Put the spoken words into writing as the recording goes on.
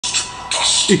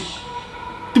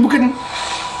Itu bukan.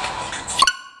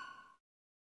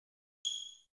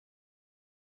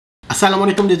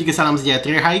 Assalamualaikum dan juga salam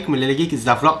sejahtera. Hai, kembali lagi ke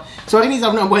Zhaf Vlog. So hari ni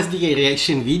Zhaf nak buat sedikit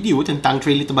reaction video tentang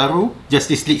trailer terbaru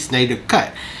Justice League Snyder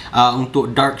Cut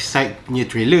untuk Dark Side punya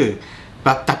trailer.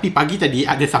 Tapi pagi tadi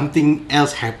ada something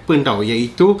else happen tau,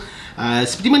 iaitu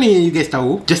seperti mana you guys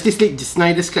tahu, Justice League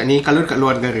Snyder Cut ni kalau dekat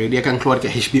luar negara dia akan keluar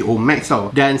dekat HBO Max tau.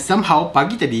 Dan somehow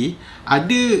pagi tadi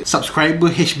ada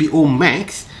subscriber HBO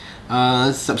Max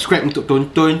subscribe untuk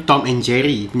tonton Tom and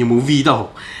Jerry punya movie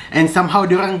tau. And somehow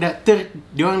diorang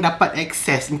dapat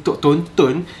access untuk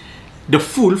tonton the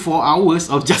full 4 hours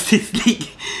of Justice League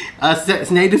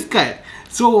Snyder's Cut.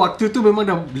 So waktu tu memang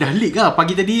dah leak lah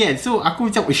pagi tadi kan. So aku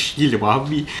macam, ish, gila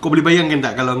babi. Kau boleh bayangkan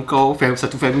tak kalau kau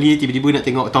satu family tiba-tiba nak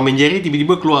tengok Tom and Jerry,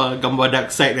 tiba-tiba keluar gambar Dark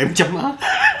Side dan macam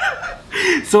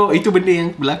So itu benda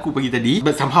yang berlaku pagi tadi.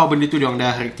 But somehow benda tu diorang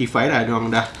dah rectify lah. Diorang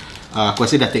dah aku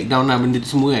rasa dah take down lah benda tu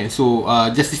semua kan. So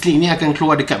Justice League ni akan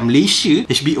keluar dekat Malaysia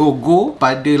HBO Go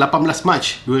pada 18 Mac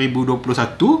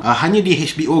 2021, hanya di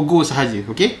HBO Go sahaja.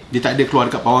 Okay, dia tak ada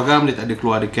keluar dekat Pawagam, dia tak ada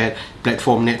keluar dekat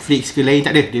platform Netflix ke lain,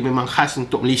 tak ada. Dia memang khas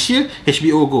untuk Malaysia,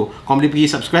 HBO Go. Korang boleh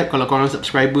pergi subscribe. Kalau korang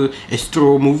subscriber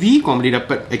Astro Movie, korang boleh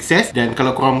dapat access. Dan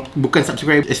kalau korang bukan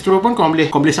subscribe Astro pun, korang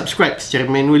boleh subscribe secara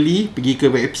manually, pergi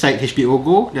ke website HBO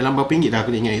Go. Dalam berapa ringgit dah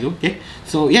aku tak ingat itu. Okay,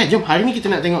 so yeah, jom hari ni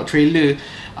kita nak tengok trailer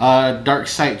Dark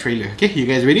Side trailer. Okay, you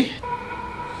guys ready?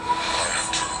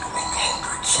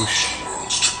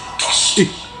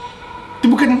 Itu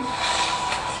bukan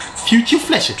Future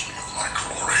Flash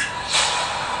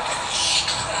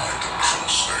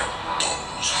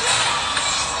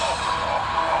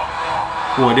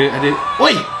Oh, ada.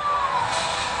 Oi!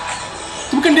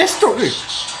 Itu bukan Deathstroke ke?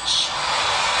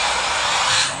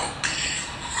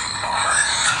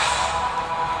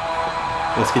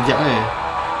 Oh, sekejap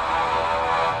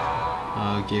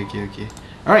Okay.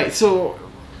 Alright, so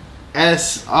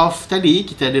as of tadi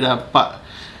kita ada dapat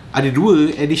ada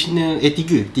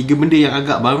tiga benda yang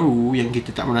agak baru yang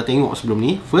kita tak pernah tengok sebelum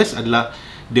ni. First adalah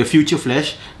The Future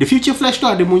Flash. The Future Flash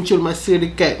tu ada muncul masa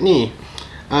dekat ni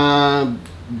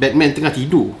Batman tengah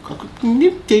tidur.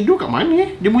 Dia tidur kat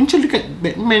mana? Dia muncul dekat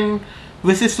Batman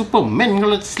versus Superman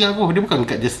kalau silap aku. Dia bukan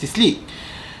dekat Justice League.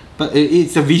 But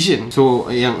it's a vision.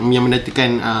 So yang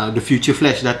menandakan the future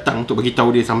Flash datang untuk bagi tahu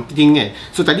dia something kan.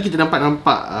 So tadi kita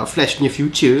nampak Flash punya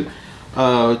future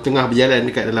tengah berjalan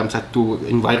dekat dalam satu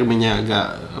environment yang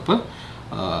agak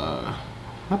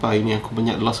apa ini, aku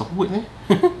banyak loss of word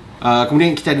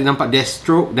kemudian kita ada nampak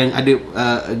Deathstroke dan ada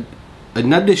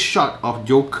another shot of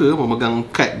Joker memegang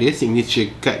card dia, signature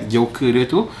card Joker dia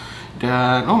tu.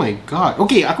 Dan oh my god.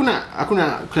 Okay, aku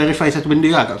nak clarify satu benda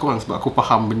lah kat korang, sebab aku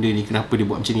faham benda ni kenapa dia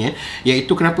buat macam ni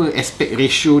iaitu kenapa aspect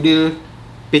ratio dia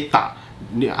petak.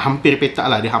 Dia hampir petak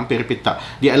lah, dia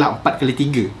adalah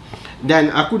 4:3. Dan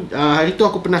aku hari tu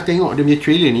aku pernah tengok dia punya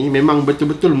trailer ni, memang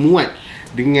betul-betul muat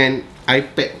dengan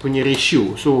iPad punya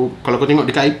ratio. So kalau kau tengok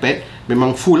dekat iPad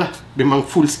memang full lah, memang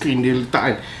full screen dia letak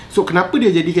kan. So kenapa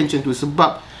dia jadikan macam tu?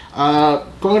 Sebab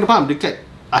korang ada faham dekat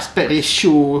aspect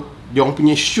ratio diorang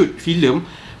punya shoot filem,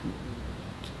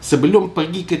 sebelum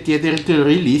pergi ke theatrical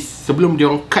release, sebelum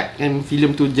diorang cut kan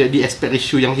filem tu jadi aspect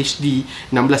ratio yang HD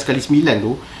 16:9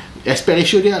 tu, aspect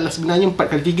ratio dia adalah sebenarnya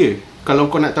 4:3.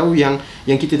 Kalau kau nak tahu yang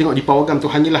kita tengok di Pawagam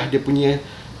tu hanyalah dia punya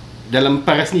dalam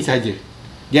paras ni sahaja.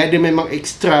 Dia ada memang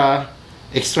extra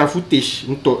footage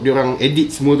untuk diorang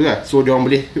edit semua tu lah. So diorang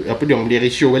boleh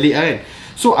ratio balik lah kan.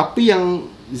 So apa yang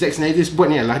Zack Snyder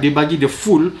buat ni adalah dia bagi the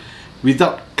full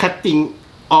without cutting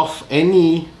off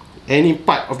any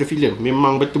part of the film.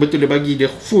 Memang betul-betul dia bagi the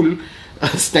full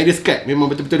Snyder's Cut. Memang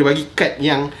betul-betul dia bagi cut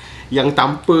yang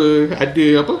tanpa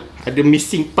ada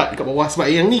missing part kat bawah.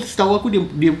 Sebab yang ni setahu aku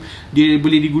dia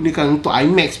boleh digunakan untuk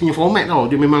IMAX punya format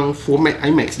tau. Dia memang format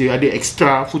IMAX, dia ada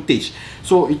extra footage.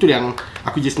 So itu yang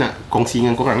aku just nak kongsi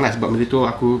dengan korang lah. Sebab benda tu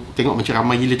aku tengok macam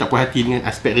ramai gila tak puas hati dengan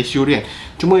aspect ratio dia kan.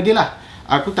 Cuma dia lah,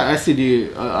 aku tak rasa dia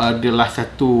adalah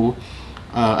satu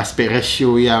aspect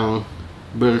ratio yang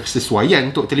bersesuaian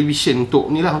untuk television,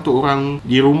 untuk ni lah, untuk orang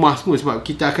di rumah semua. Sebab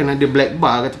kita akan ada black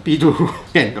bar kat tepi tu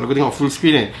kan, kalau kau tengok full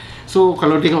screen kan. So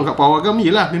kalau tengok kat Pawagam,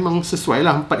 yelah memang sesuai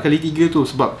lah 4:3 tu.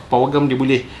 Sebab Pawagam dia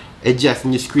boleh adjust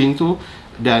punya screen tu.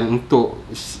 Dan untuk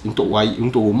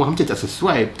rumah macam tak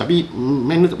sesuai. Tapi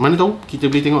mana tahu kita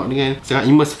boleh tengok dengan sangat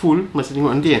immersive masa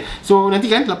tengok nanti kan. So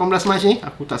nanti kan 18 Mac ni,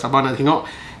 aku tak sabar nak tengok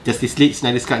Justice League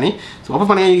Snyder's Cut ni. So apa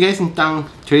pandangan you guys tentang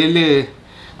trailer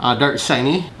Dark Side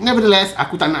ni? Nevertheless,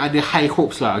 aku tak nak ada high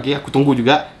hopes lah. Okay, aku tunggu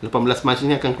juga 18 Mac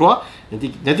ni akan keluar.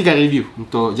 Nanti kan review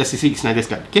untuk Justice League Snyder's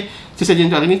Cut. Okay, itu saja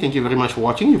untuk hari ni. Thank you very much for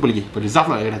watching. Jumpa lagi pada Zhaf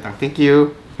yang akan datang. Thank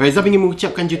you. Alright, Zhaf ingin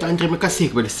mengucapkan jutaan terima kasih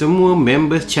kepada semua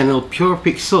members channel Pure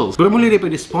Pixels. Bermula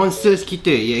daripada sponsors kita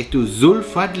iaitu Zul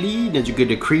Fadli dan juga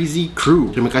The Crazy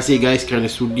Crew. Terima kasih guys kerana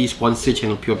sudi sponsor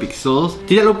channel Pure Pixels.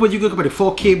 Tidak lupa juga kepada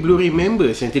 4K Blu-ray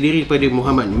members yang terdiri daripada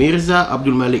Muhammad Mirza,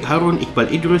 Abdul Malik Harun,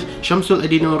 Iqbal Idrus, Syamsul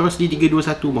Adino, Rosli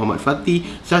 321, Muhammad Fatih,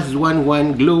 Sazwan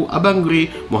Wan, Glow, Abang Grey,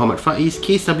 Muhammad Faiz,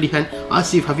 K Sablihan,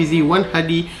 Asif Hafizi, Wan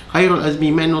Hadi, Khairul Azmi,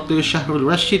 Manote, Syahrul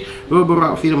Rashid,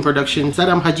 Roborak Film Production,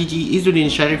 Sadam Hajiji, Izzuddin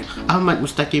Sharif, Ahmad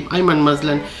Mustaqim, Aiman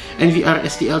Mazlan, NVR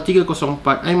STL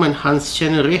 304, Aiman Hans,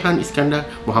 Channel Rehan Iskandar,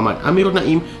 Muhammad Amirul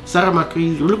Naim, Sarah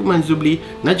Makri, Lukman Zubli,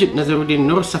 Najib Nazaruddin,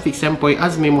 Nur Safiq Sempoy,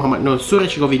 Azmi Muhammad Nur,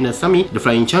 Suresh Govinda Sami, The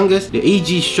Flying Changas, The AG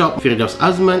Shop, Firdaus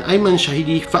Azman, Aiman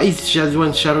Syahidi, Faiz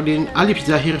Syazwan Syarudin, Alif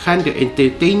Zahir Khan, The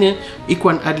Entertainer,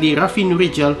 Ikwan Adli, Rafi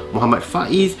Nurijal, Muhammad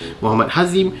Faiz, Muhammad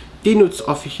Hazim, Tinuts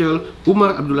Official,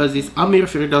 Umar Abdul Aziz, Amir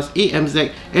Firdaus,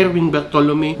 AMZ, Erwin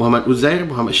Bartolome, Muhammad Uzair,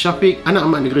 Muhammad Syafiq, Anak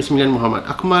Ahmad Negeri 9, Muhammad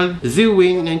Akmal,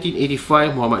 Zilwing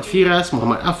 1985, Muhammad Firas,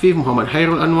 Muhammad Afif, Muhammad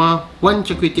Hairul Anwar, Wan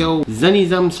Chakwitiao,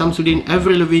 Zanizam Samsudin,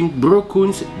 Avril Levine, Bro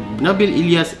Kunz, Nabil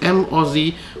Ilyas, M.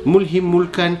 Ozi, Mulhim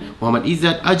Mulkan, Muhammad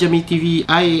Izzat, Ajami TV,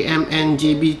 IAMN,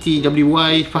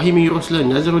 JBTWY, Fahimi Roslan,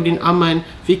 Nazaruddin Aman,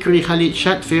 Fikri Khalid,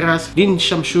 Syad Firas, Din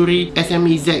Syamshuri,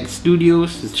 SME Zack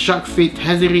Studios, Shark Fit,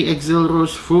 Haziri Exil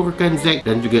Rose, Furkan Zack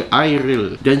dan juga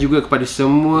Iril. Dan juga kepada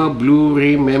semua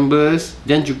Blu-ray members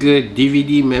dan juga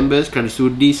DVD members kerana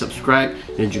sudi subscribe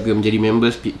dan juga menjadi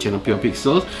members channel Pure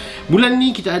Pixels. Bulan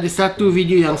ni kita ada satu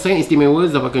video yang sangat istimewa.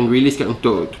 Zhaf akan riliskan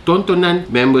untuk tontonan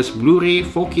members Blu-ray,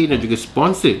 4K dan juga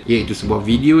sponsor, iaitu sebuah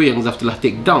video yang Zhaf telah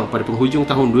take down pada penghujung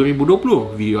tahun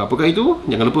 2020. Video apakah itu?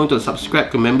 Jangan lupa untuk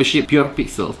subscribe ke membership Pure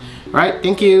Pixels. Alright,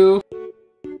 thank you.